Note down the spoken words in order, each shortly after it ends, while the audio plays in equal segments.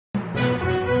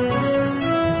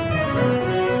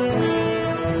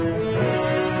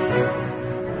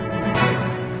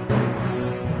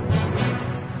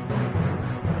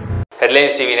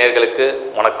Headlines TV நேயர்களுக்கு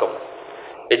வணக்கம்.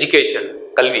 Education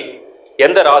கல்வி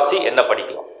எந்த ராசி என்ன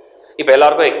படிக்கலாம்? இப்போ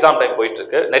எல்லாருக்கும் எக்ஸாம் டைம் போயிட்டு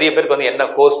இருக்கு. நிறைய பேருக்கு வந்து என்ன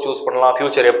கோர்ஸ் சூஸ் பண்ணலாம்,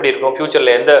 ஃபியூச்சர் எப்படி இருக்கும்,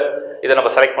 ஃபியூச்சரில் எந்த இதை நம்ம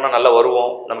செலக்ட் பண்ணால் நல்லா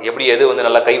வருவோம், நமக்கு எப்படி எது வந்து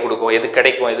நல்லா கை கொடுக்கும், எது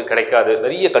கிடைக்கும் எது கிடைக்காது,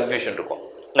 நிறைய கன்ஃபியூஷன் இருக்கும்.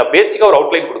 நான் பேசிக்காக ஒரு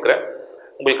அவுட்லைன் கொடுக்குறேன்.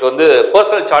 உங்களுக்கு வந்து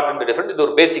பர்சனல் சார்ட் டிஃப்ரெண்ட். இது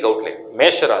ஒரு பேசிக் அவுட்லைன்.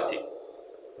 மேஷ ராசி,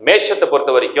 மேஷத்தை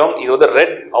பொறுத்த வரைக்கும் இது வந்து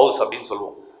ரெட் ஹவுஸ் அப்படின்னு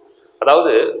சொல்லுவோம்.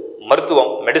 அதாவது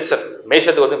மருத்துவம், மெடிசன்.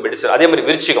 மேஷத்துக்கு வந்து மெடிசன். அதே மாதிரி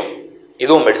விருச்சிகம்,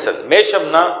 இதுவும் மெடிசன்.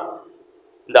 மேஷம்னா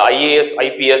இந்த ஐஏஎஸ்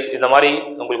ஐபிஎஸ் இந்த மாதிரி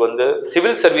உங்களுக்கு வந்து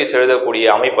சிவில் சர்வீஸ் எழுதக்கூடிய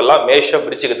அமைப்பெல்லாம் மேஷம்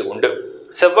விருச்சிகத்துக்கு உண்டு.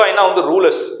 செவ்வாய்னா வந்து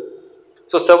ரூலர்ஸ்.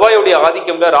 ஸோ செவ்வாயுடைய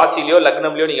ஆதிக்கம்ல ராசிலையோ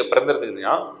லக்னம்லையோ நீங்கள்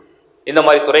பிறந்திருந்தீங்கன்னா இந்த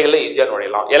மாதிரி துறைகளில் ஈஸியாக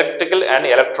நுழையலாம். எலக்ட்ரிக்கல் அண்ட்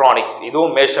எலக்ட்ரானிக்ஸ்,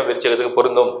 இதுவும் மேஷம் விருச்சிகத்துக்கு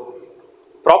பொருந்தும்.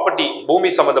 ப்ராப்பர்ட்டி,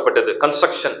 பூமி சம்மந்தப்பட்டது,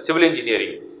 கன்ஸ்ட்ரக்ஷன், சிவில்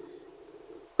இன்ஜினியரிங்.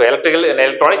 இப்போ எலக்ட்ரிக்கல் அண்ட்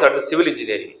எலக்ட்ரானிக்ஸ், அடுத்து சிவில்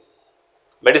இன்ஜினியரிங்.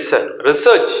 மெடிசன்,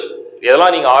 ரிசர்ச்,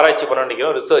 இதெல்லாம் நீங்கள் ஆராய்ச்சி பண்ண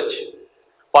நினைக்கிறோம். ரிசர்ச்,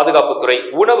 பாதுகாப்புத்துறை,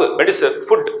 உணவு, மெடிசன்,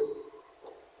 ஃபுட்,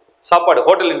 சாப்பாடு,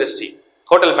 hotel industry,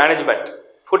 hotel management,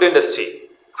 food industry,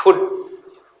 food,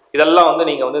 இதெல்லாம் வந்து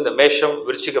நீங்கள் வந்து இந்த மேஷம்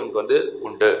விருச்சிகம்க்கு வந்து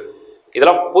உண்டு.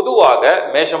 இதெல்லாம் பொதுவாக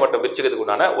மேஷம் மற்றும் விருச்சிகத்துக்கு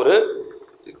உண்டான ஒரு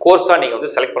கோர்ஸாக நீங்கள்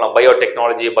வந்து செலக்ட் பண்ணலாம்.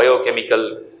 பயோடெக்னாலஜி, பயோகெமிக்கல்,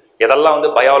 இதெல்லாம்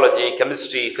வந்து பயாலஜி,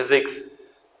 கெமிஸ்ட்ரி, ஃபிசிக்ஸ்,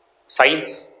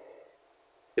 சயின்ஸ்,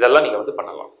 இதெல்லாம் நீங்கள் வந்து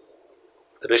பண்ணலாம்.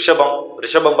 ரிஷபம்,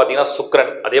 ரிஷபம் பார்த்தீங்கன்னா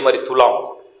சுக்ரன். அதே மாதிரி துலாம்.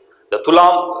 இந்த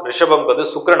துலாம் ரிஷபம்க்கு வந்து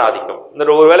சுக்ரன் ஆதிக்கம். இந்த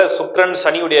ஒருவேளை சுக்ரன்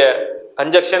சனியுடைய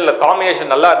கன்ஜக்ஷன் இல்லை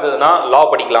காம்பினேஷன் நல்லா இருந்ததுன்னா லா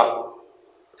படிக்கலாம்.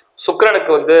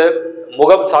 சுக்ரனுக்கு வந்து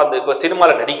முகம் சார்ந்து இப்போ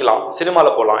சினிமாவில் நடிக்கலாம்,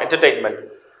 சினிமாவில் போகலாம், entertainment,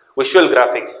 visual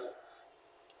graphics,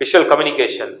 visual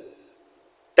communication,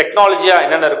 டெக்னாலஜியாக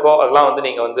என்னென்ன இருக்கோ அதெல்லாம் வந்து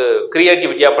நீங்கள் வந்து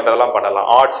க்ரியேட்டிவிட்டியாக பண்ணுறதெல்லாம் பண்ணலாம்.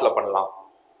 ஆர்ட்ஸில் பண்ணலாம்.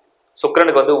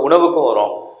 சுக்ரனுக்கு வந்து உணவுக்கும்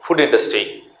வரும், food industry.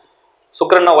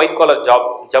 சுக்ரன்னா white collar job.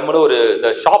 ஜம்முன்னு ஒரு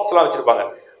இந்த ஷாப்ஸ்லாம் வச்சுருப்பாங்க,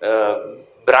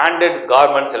 பிராண்டட்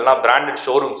கார்மெண்ட்ஸ் இல்லைனா பிராண்டட்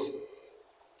ஷோரூம்ஸ்,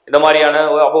 இந்த மாதிரியான.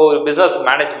 அப்போது ஒரு பிஸ்னஸ்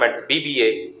மேனேஜ்மெண்ட், பிபிஏ,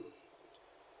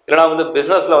 இல்லைனா வந்து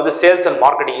பிஸ்னஸில் வந்து சேல்ஸ் அண்ட்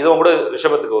மார்க்கெட்டிங், இதுவும் கூட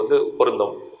ரிஷபத்துக்கு வந்து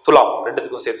பொருந்தும். துலாம்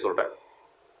ரெண்டுத்துக்கும் சேர்த்து சொல்கிறேன்.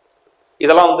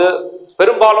 இதெல்லாம் வந்து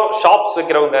பெரும்பாலும் ஷாப்ஸ்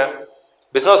வைக்கிறவங்க,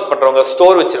 பிஸ்னஸ் பண்ணுறவங்க,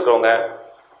 ஸ்டோர் வச்சுருக்கிறவங்க,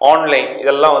 ஆன்லைன்,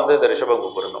 இதெல்லாம் வந்து இந்த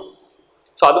ரிஷபத்துக்கு பொருந்தும்.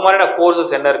 ஸோ அது மாதிரியான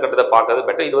கோர்சஸ் என்ன இருக்குன்றதை பார்க்கறது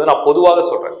பெட்டர். இது வந்து நான் பொதுவாக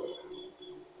சொல்கிறேன்.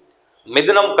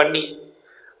 மிதுனம் கன்னி,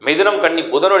 மிதுனம் கன்னி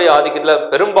புதனுடைய ஆதிக்கத்தில்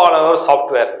பெரும்பாலான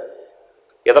சாஃப்ட்வேர்,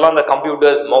 எதெல்லாம் இந்த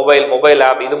கம்ப்யூட்டர்ஸ், மொபைல்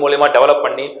ஆப் இது மூலயமா டெவலப்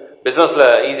பண்ணி பிஸ்னஸில்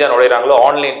ஈஸியாக நுழைகிறாங்களோ,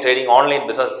 online trading, online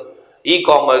business, e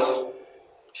commerce,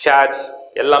 shares,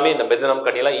 எல்லாமே இந்த மிதுனம்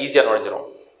கன்னியெல்லாம் ஈஸியாக நுழைஞ்சிரும்.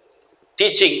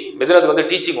 டீச்சிங், மிதுனத்துக்கு வந்து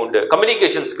டீச்சிங் உண்டு.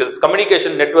 Communication skills,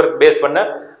 communication network base பண்ண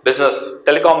பிஸ்னஸ்,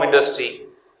 டெலிகாம் இண்டஸ்ட்ரி.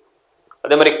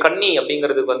 அதே மாதிரி கன்னி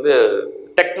அப்படிங்கிறதுக்கு வந்து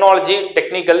டெக்னாலஜி,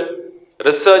 டெக்னிக்கல்,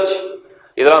 ரிசர்ச்,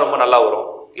 இதெல்லாம் ரொம்ப நல்லா வரும்.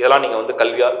 இதெல்லாம் நீங்கள் வந்து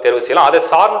கல்வியாக தேர்வு செய்யலாம். அதை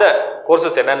சார்ந்த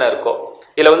கோர்சஸ் என்னென்ன இருக்கோ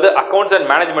இதில் வந்து அக்கௌண்ட்ஸ் அண்ட்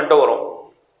மேனேஜ்மெண்ட்டும் வரும்.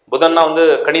 புதன்னா வந்து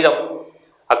கணிதம்,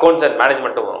 அக்கௌண்ட்ஸ் அண்ட்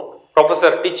மேனேஜ்மெண்ட்டும் வரும்.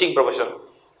 Professor, teaching profession.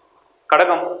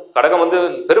 கடகம், கடகம் வந்து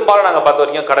பெரும்பாலும் நாங்கள் பார்த்த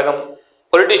வரைக்கும் கடகம்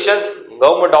பொலிட்டிஷியன்ஸ்,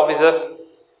 கவர்மெண்ட் ஆஃபீஸர்ஸ்,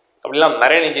 அப்படிலாம்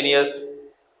marine engineers,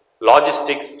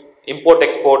 logistics, import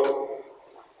export,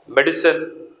 medicine.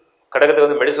 கடகத்துக்கு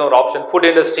வந்து மெடிசன் ஒரு option. Food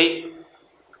industry,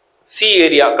 C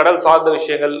area, கடல் சார்ந்த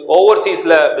விஷயங்கள்,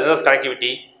 ஓவர்சீஸில் பிஸ்னஸ் கனெக்டிவிட்டி,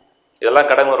 இதெல்லாம்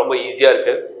கடகம் ரொம்ப ஈஸியாக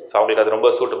இருக்குது. ஸோ அவங்களுக்கு அது ரொம்ப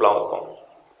சூட்டபுளாகவும் இருக்கும்.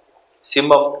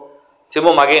 சிம்மம்,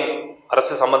 சிம்மம் அகைன்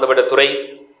அரசு சம்பந்தப்பட்ட துறை,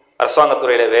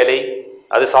 அரசாங்கத்துறையில் வேலை,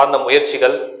 அது சார்ந்த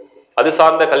முயற்சிகள், அது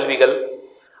சார்ந்த கல்விகள்,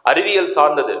 அறிவியல்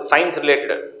சார்ந்தது, சயின்ஸ்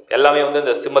ரிலேட்டடு எல்லாமே வந்து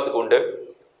இந்த சிம்மத்துக்கு உண்டு.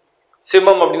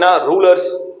 சிம்மம் அப்படின்னா ரூலர்ஸ்.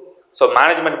 ஸோ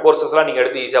மேனேஜ்மெண்ட் கோர்சஸ்லாம் நீங்கள்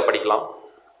எடுத்து ஈஸியாக படிக்கலாம்.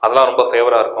 அதெல்லாம் ரொம்ப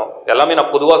ஃபேவராக இருக்கும். எல்லாமே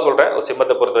நான் பொதுவாக சொல்கிறேன்.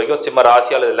 சிம்மத்தை பொறுத்த வரைக்கும் சிம்ம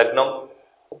ராசி அல்லது லக்னம்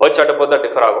பர்த் சார்ட்டை பொறுத்து தான்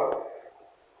டிஃபர் ஆகும்.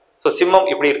 ஸோ சிம்மம்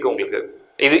இப்படி இருக்குது உங்களுக்கு.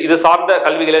 இது சார்ந்த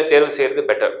கல்விகளை தேர்வு செய்கிறது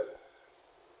பெட்டர்.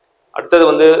 அடுத்தது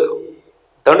வந்து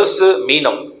தனுசு,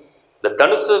 மீனம். இந்த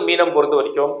தனுசு மீனம் பொறுத்த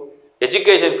வரைக்கும்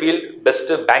education field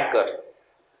best, banker,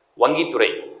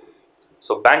 வங்கித்துறை.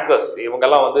 So bankers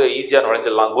இவங்கெல்லாம் வந்து ஈஸியாக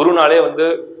நுழைஞ்சிடலாம். குருனாலே வந்து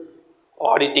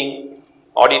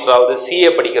ஆடிட்டராவது,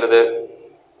 சிஏ படிக்கிறது,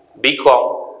 பிகாம்,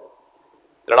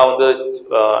 இல்லைனா வந்து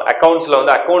அக்கௌண்ட்ஸில்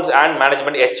வந்து accounts and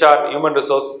management, HR, human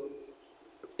resource,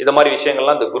 இந்த மாதிரி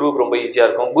விஷயங்கள்லாம் இந்த குருவுக்கு ரொம்ப ஈஸியாக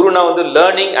இருக்கும். குருனா வந்து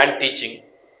லேர்னிங் அண்ட் டீச்சிங்.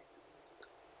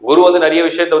 குரு வந்து நிறைய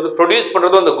விஷயத்தை வந்து ப்ரொடியூஸ்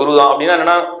பண்ணுறதும் அந்த குரு தான். அப்படின்னா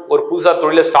என்னென்னா ஒரு புதுசாக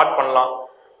தொழிலை ஸ்டார்ட் பண்ணலாம்,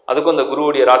 அதுக்கும் இந்த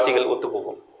குருவுடைய ராசிகள் ஒத்து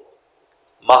போகும்.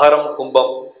 மகரம்,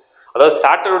 கும்பம், அதாவது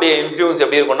சாட்டருடைய இன்ஃப்ளூயன்ஸ்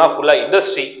எப்படி இருக்கும்னா ஃபுல்லாக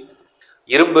இண்டஸ்ட்ரி,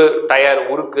 இரும்பு, டயர்,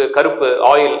 உருக்கு, கருப்பு,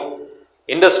 oil,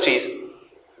 industries,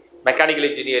 mechanical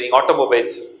engineering,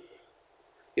 automobiles,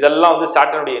 இதெல்லாம் வந்து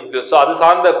சாட்டனுடைய இன்ஃப்ளூயன்ஸ். ஸோ அது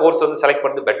சார்ந்த கோர்ஸ் வந்து செலக்ட்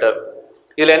பண்ணுறது பெட்டர்.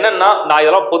 இதில் என்னென்னா நான்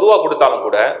இதெல்லாம் பொதுவாக கொடுத்தாலும்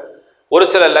கூட ஒரு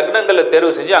சில லக்னங்களை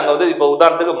தேர்வு செஞ்சு அங்கே வந்து இப்போ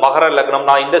உதாரணத்துக்கு மகர லக்னம்,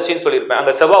 நான் இண்டஸ்ட்ரின்னு சொல்லியிருப்பேன்,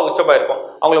 அங்கே செவ்வாய் உச்சமாக இருக்கும்,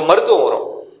 அவங்களுக்கு மருத்துவம் வரும்.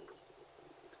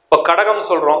 இப்போ கடகம்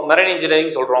சொல்கிறோம், மெரைன்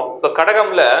இன்ஜினியரிங் சொல்கிறோம். இப்போ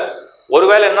கடகமில்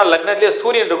ஒருவேளை என்ன லக்னத்திலேயே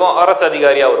சூரியன் இருக்கும், அரசு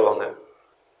அதிகாரியாக வருவாங்க.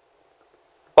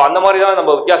 இப்போ அந்த மாதிரி தான்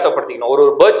நம்ம வித்தியாசப்படுத்திக்கணும். ஒரு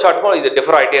பேர்த் சார்ட்டுக்கும் இது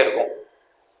டிஃபர் ஆகிட்டே இருக்கும்.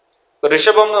 இப்போ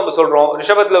ரிஷபம்னு நம்ம சொல்கிறோம்,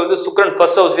 ரிஷபத்தில் வந்து சுக்கிரன்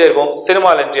ஃபர்ஸ்ட் ஹவுஸ்லேயே இருக்கும்,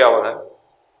 சினிமாவில் என்ட்ரி ஆவாங்க.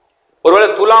 ஒருவேளை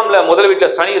துலாமில் முதல்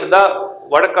வீட்டில் சனி இருந்தால்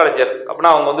வழக்கறிஞர்,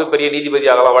 அப்படின்னா அவங்க வந்து பெரிய நீதிபதி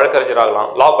ஆகலாம், வழக்கறிஞர் ஆகலாம்,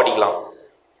 லா படிக்கலாம்.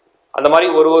 அந்த மாதிரி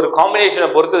ஒரு காம்பினேஷனை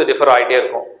பொறுத்து இது டிஃபர் ஆகிட்டே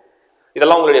இருக்கும்.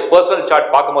 இதெல்லாம் உங்களுடைய பர்சனல்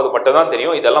சார்ட் பார்க்கும்போது மட்டும்தான்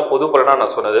தெரியும். இதெல்லாம் பொது பலனாக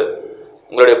நான் சொன்னது.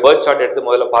 உங்களுடைய பேர்த் சார்ட் எடுத்து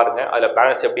முதல்ல பாருங்கள், அதில்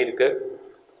பிளானட்ஸ் எப்படி இருக்குது,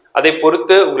 அதை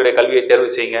பொறுத்து உங்களுடைய கல்வியை தேர்வு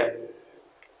செய்யுங்க.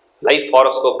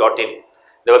 lifehoroscope.in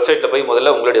இந்த வெப்சைட்டில் போய்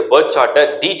முதல்ல உங்களுடைய பேர்த் சார்ட்டை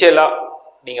டீட்டெயிலாக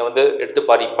நீங்கள் வந்து எடுத்து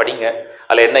படிங்க.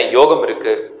 அதில் என்ன யோகம்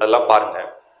இருக்குது அதெல்லாம் பாருங்கள்.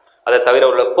 அதை தவிர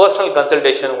உள்ள பர்சனல்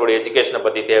கன்சல்டேஷன், உங்களுடைய எஜுகேஷனை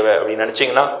பற்றி தேவை அப்படின்னு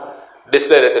நினச்சிங்கன்னா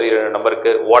டிஸ்பிளே தெரிகிற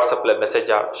நம்பருக்கு வாட்ஸ்அப்பில்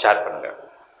மெசேஜாக ஷேர் பண்ணுங்கள்.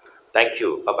 தேங்க்யூ,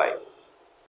 பாய்.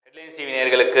 ஹெட்லைன்ஸ் டிவி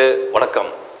நேயர்களுக்கு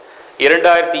வணக்கம்.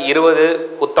 2020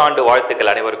 புத்தாண்டு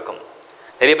வாழ்த்துக்கள் அனைவருக்கும்.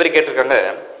 நிறைய பேர் கேட்டிருக்காங்க,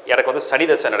 எனக்கு வந்து சனி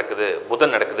தசை நடக்குது,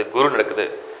 புதன் நடக்குது, குரு நடக்குது,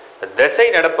 தசை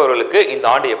நடப்பவர்களுக்கு இந்த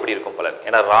ஆண்டு எப்படி இருக்கும் பலன்?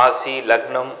 ஏன்னா ராசி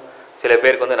லக்னம் சில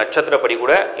பேருக்கு வந்து நட்சத்திரப்படி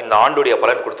கூட இந்த ஆண்டுடைய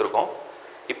பலன் கொடுத்துருக்கோம்.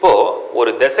 இப்போது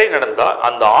ஒரு திசை நடந்தால்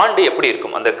அந்த ஆண்டு எப்படி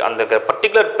இருக்கும், அந்த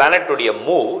பர்டிகுலர் பிளானட்டுடைய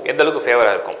மூவ் எந்த அளவுக்கு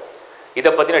ஃபேவராக இருக்கும்,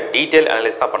 இதை பற்றின டீட்டெயில்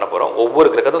அனலைஸ் தான் பண்ண போகிறோம். ஒவ்வொரு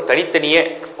கிரகத்தும் தனித்தனியே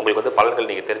உங்களுக்கு வந்து பலன்கள்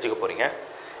நீங்கள் தெரிஞ்சுக்க போகிறீங்க.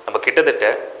 நம்ம கிட்டத்தட்ட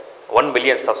 1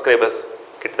 மில்லியன் சப்ஸ்கிரைபர்ஸ்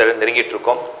கிட்டத்தட்ட நெருங்கிட்டு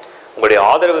இருக்கோம். உங்களுடைய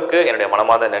ஆதரவுக்கு என்னுடைய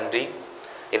மனமார்ந்த நன்றி.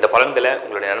 இந்த பலன்களை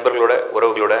உங்களுடைய நண்பர்களோட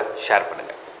உறவுகளோட ஷேர்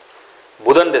பண்ணுங்கள்.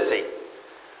 புதன் திசை.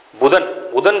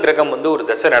 புதன் கிரகம் வந்து ஒரு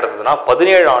திசை நடத்துதுன்னா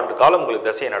 17 ஆண்டு காலம் உங்களுக்கு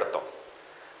திசையை நடத்தும்.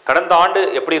 கடந்த ஆண்டு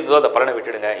எப்படி இருந்ததோ அந்த பலனை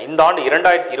விட்டுடுங்க. இந்த ஆண்டு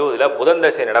 2020 புதன்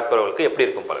திசை நடப்பவர்களுக்கு எப்படி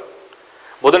இருக்கும் பலன்?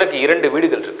 புதனுக்கு 2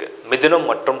 வீடுகள் இருக்குது, மிதுனம்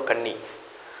மற்றும் கன்னி.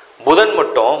 புதன்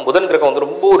கிரகம் வந்து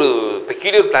ரொம்ப ஒரு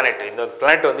பெக்யூலியர் பிளானட். இந்த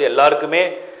பிளானட் வந்து எல்லாருக்குமே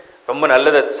ரொம்ப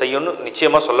நல்லதை செய்யணும்னு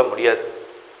நிச்சயமாக சொல்ல முடியாது.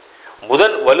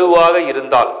 புதன் வலுவாக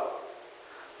இருந்தால்,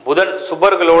 புதன்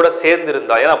சுபர்களோடு சேர்ந்து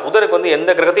இருந்தால், ஏன்னா புதனுக்கு வந்து எந்த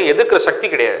கிரகத்தையும் எதிர்க்கிற சக்தி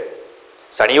கிடையாது.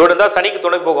 சனியோடு இருந்தால் சனிக்கு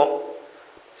துணை போகும்,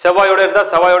 செவ்வாயோடு இருந்தால்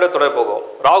செவ்வாயோட துணை போகும்,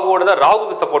 ராகுவோடு தான்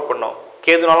ராகுக்கு சப்போர்ட் பண்ணோம்,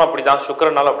 கேதுனாலும் அப்படி தான்,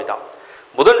 சுக்கிரனாலும் அப்படி தான்.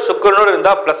 புதன் சுக்கிரனோடு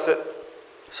இருந்தால் ப்ளஸ்ஸு,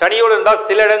 சனியோடு இருந்தால்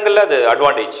சில இடங்களில் அது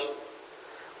அட்வான்டேஜ்.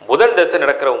 புதன் தசை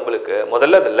நடக்கிற உங்களுக்கு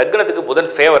முதல்ல அது லக்னத்துக்கு புதன்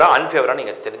ஃபேவராக அன்ஃபேவராக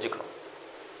நீங்கள் தெரிஞ்சுக்கணும்.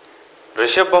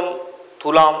 ரிஷபம்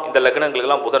துலாம் இந்த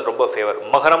லக்னங்களுக்கெல்லாம் புதன் ரொம்ப ஃபேவர்.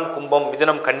 மகரம் கும்பம்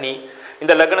மிதுனம் கன்னி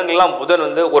இந்த லக்னங்கள்லாம் புதன்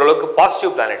வந்து ஓரளவுக்கு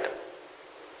பாசிட்டிவ் பிளானட்.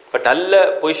 பட் நல்ல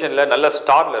பொசிஷனில் நல்ல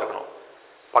ஸ்டாரில் இருக்கணும்,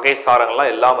 பகை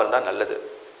சாரங்கள்லாம் இல்லாமல் இருந்தால் நல்லது.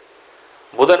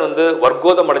 புதன் வந்து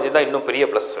வர்க்கோதம் அடைஞ்சுதான் இன்னும் பெரிய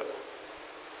ப்ளஸ்ஸு.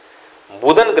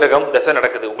 புதன் கிரகம் தசை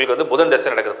நடக்குது, உங்களுக்கு வந்து புதன் தசை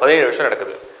நடக்குது, 17 வருஷம்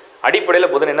நடக்குது.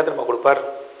 அடிப்படையில் புதன் என்ன தெரியுமா கொடுப்பார்?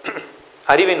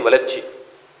 அறிவின் வளர்ச்சி,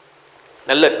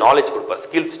 நல்ல நாலேஜ் கொடுப்பார்,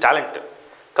 skills, talent,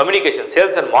 communication,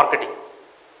 sales and marketing,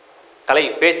 கலை,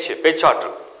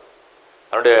 பேச்சாற்றல்,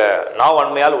 அவருடைய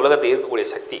நாவன்மையால் உலகத்தை ஈர்க்கக்கூடிய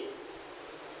சக்தி.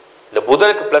 இந்த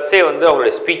புதனுக்கு ப்ளஸ்ஸே வந்து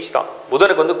அவருடைய ஸ்பீச் தான்.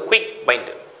 புதனுக்கு வந்து quick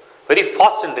mind, very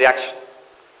fast and reaction,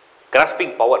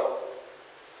 grasping power,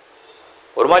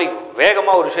 ஒரு மாதிரி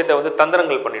வேகமாக ஒரு விஷயத்தை வந்து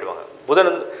தந்திரங்கள் பண்ணிடுவாங்க.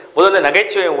 புதன்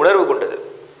நகைச்சுவை உணர்வு கொண்டது,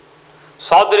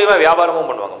 சாதுரியமாக வியாபாரமும்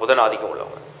பண்ணுவாங்க புதன் ஆதிக்கம்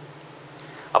உள்ளவங்க.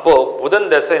 அப்போது புதன்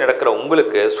தசை நடக்கிற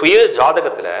உங்களுக்கு சுய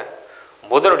ஜாதகத்தில்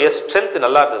புதனுடைய ஸ்ட்ரென்த்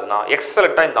நல்லா இருந்ததுன்னா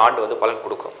எக்ஸலண்ட்டாக இந்த ஆண்டு வந்து பலன்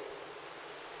கொடுக்கும்.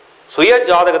 சுய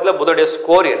ஜாதகத்தில் புதனுடைய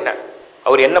ஸ்கோர் என்ன,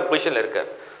 அவர் என்ன பொசிஷனில் இருக்கார்,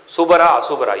 சூப்பரா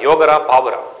அசூப்பரா, யோகரா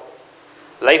பாவரா,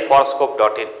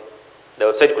 lifehoroscope.in இந்த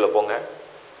வெப்சைட்குள்ளே போங்க.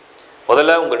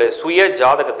 முதல்ல உங்களுடைய சுய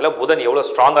ஜாதகத்தில் புதன் எவ்வளோ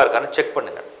ஸ்ட்ராங்காக இருக்கான்னு செக்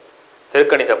பண்ணுங்கள்.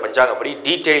 திருக்கணித பஞ்சாங்கப்படி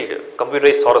டீட்டெயில்டு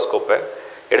கம்ப்யூட்டரைஸ்ட் ஹாரோஸ்கோப்பை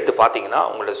எடுத்து பார்த்தீங்கன்னா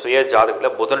உங்களுடைய சுய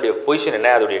ஜாதகத்தில் புதனுடைய பொசிஷன் என்ன,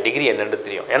 அதோடைய டிகிரி என்னன்னு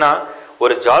தெரியும். ஏன்னா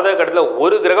ஒரு ஜாதக கட்டத்தில்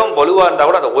ஒரு கிரகம் வலுவாக இருந்தால்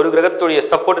கூட அந்த ஒரு கிரகத்துடைய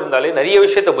சப்போர்ட் இருந்தாலே நிறைய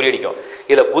விஷயத்தை முறியடிக்கும்.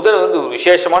 இதில் புதன் வந்து ஒரு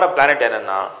விசேஷமான பிளானட்.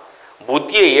 என்னென்னா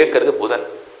புத்தியை இயக்கிறது புதன்.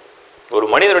 ஒரு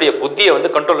மனிதனுடைய புத்தியை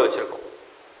வந்து கண்ட்ரோலில் வச்சுருக்கும்.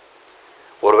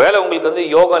 ஒருவேளை உங்களுக்கு வந்து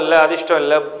யோகம் இல்லை, அதிர்ஷ்டம்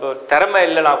இல்லை, திறமை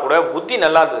இல்லைனா கூட புத்தி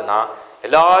நல்லா இருந்ததுன்னா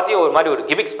எல்லாத்தையும் ஒரு மாதிரி ஒரு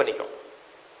கிமிக்ஸ் பண்ணிக்கும்,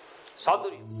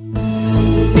 சாதுரியம்.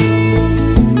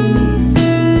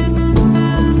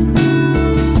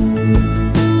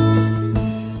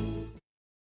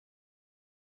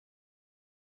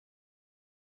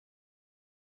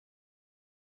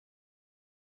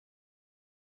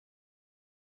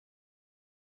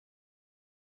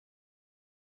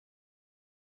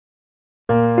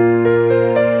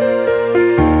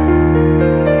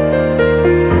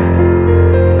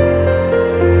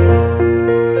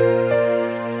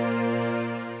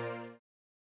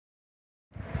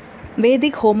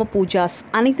 வேதிக் ஹோம பூஜாஸ்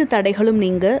அனைத்து தடைகளும்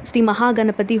நீங்க ஸ்ரீ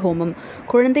மகாகணபதி ஹோமம்,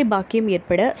 குழந்தை பாக்கியம்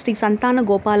ஏற்பட ஸ்ரீ சந்தான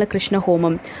கோபால கிருஷ்ண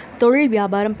ஹோமம், தொழில்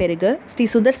வியாபாரம் பெருக ஸ்ரீ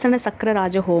சுதர்சன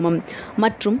சக்கரராஜ ஹோமம்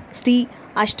மற்றும் ஸ்ரீ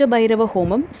அஷ்டபைரவ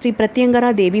ஹோமம், ஸ்ரீ பிரத்யங்கரா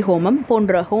தேவி ஹோமம்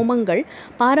போன்ற ஹோமங்கள்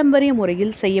பாரம்பரிய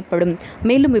முறையில் செய்யப்படும்.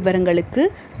 மேலும் விவரங்களுக்கு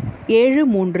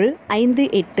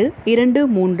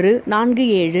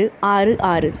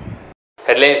 7358234766.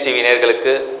 ஹெட்லைன்ஸ் டிவி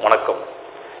நேயர்களுக்கு வணக்கம்.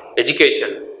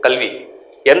 எஜுகேஷன் கல்வி,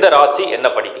 எந்த ராசி என்ன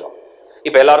படிக்கலாம்?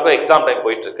 இப்போ எல்லாருக்கும் எக்ஸாம் டைம்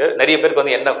போயிட்டு இருக்கு. நிறைய பேருக்கு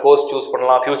வந்து என்ன கோர்ஸ் சூஸ்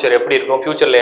பண்ணலாம், ஃபியூச்சர் எப்படி இருக்கும், ஃபியூச்சரில்